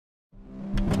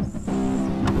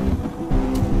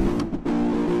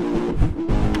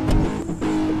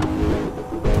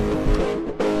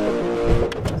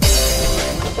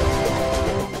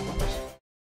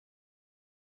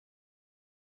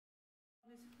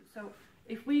So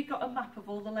if we got a map of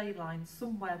all the ley lines,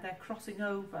 somewhere they're crossing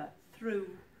over through.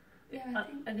 Yeah,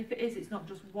 and if it is, it's not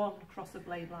just one cross of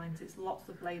ley lines, it's lots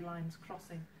of ley lines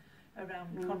crossing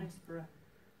around Conisbrough.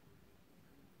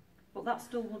 But that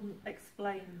still wouldn't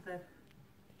explain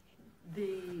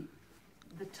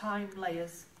the time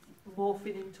layers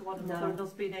morphing into one another and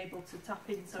us being able to tap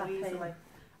in so easily,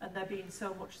 and there being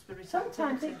so much spirituality.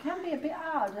 Sometimes it can be a bit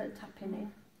hard at tapping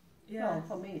in. Yeah. Well,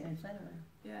 for me it is anyway.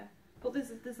 Yeah, but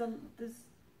there's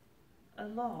a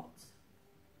lot.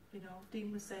 You know,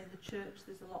 Dean was saying the church,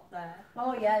 there's a lot there.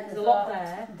 Oh yeah, there's a lot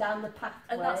there down the pathway.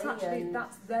 And that's actually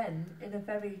that's then in a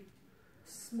very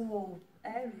small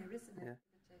area, isn't it? Yeah.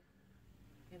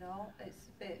 You know,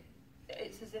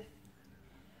 it's as if.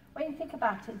 When you think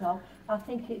about it though, I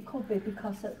think it could be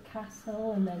because of the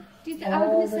castle and then do you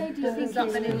think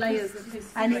that many layers of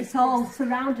history? And it's all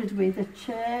surrounded with the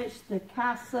church, the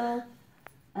castle,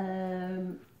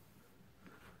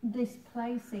 this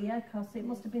place here, because it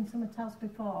must have been someone's house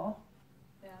before.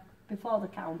 Yeah. Before the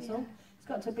council. Yeah. It's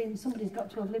got to have been, somebody's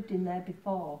got to have lived in there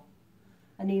before.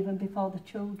 And even before the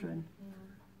children.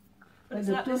 But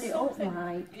they've done it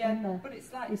upright, but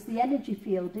it's like... It's the energy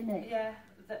field, isn't it? Yeah,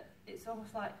 that it's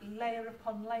almost like layer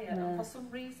upon layer, and for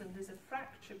some reason there's a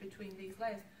fracture between these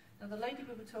layers. Now the lady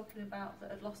we were talking about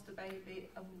that had lost a baby,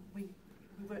 and we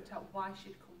worked out why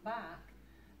she'd come back,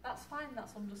 that's fine,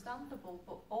 that's understandable,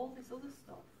 but all this other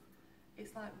stuff,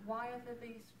 it's like, why are there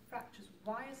these fractures?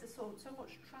 Why is there so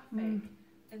much traffic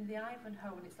in the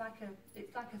Ivanhoe? And it's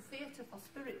like a theatre for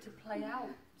spirit to play out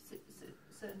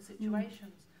certain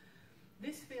situations.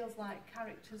 This feels like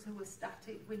characters who are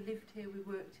static. We lived here, we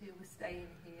worked here, we're staying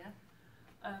here.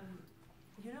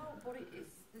 You know, but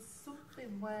there's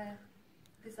something where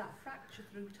there's that fracture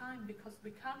through time, because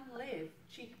we can live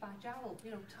cheek by jowl,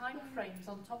 you know, time frames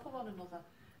on top of one another,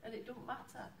 and it doesn't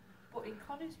matter. But in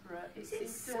Conisbrough, it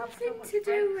seems to have so much to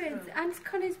do with, and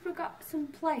Conisbrough got some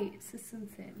plates or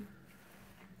something.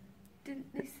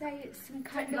 Didn't they say it's some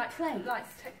kind of plate? Like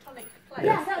tectonic plates?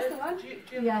 Yeah, that's the one.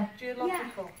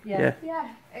 Geological? Yeah.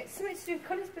 Yeah. It's something to do with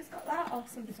Conisbrough's got that or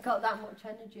something. It's got that much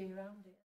energy around it.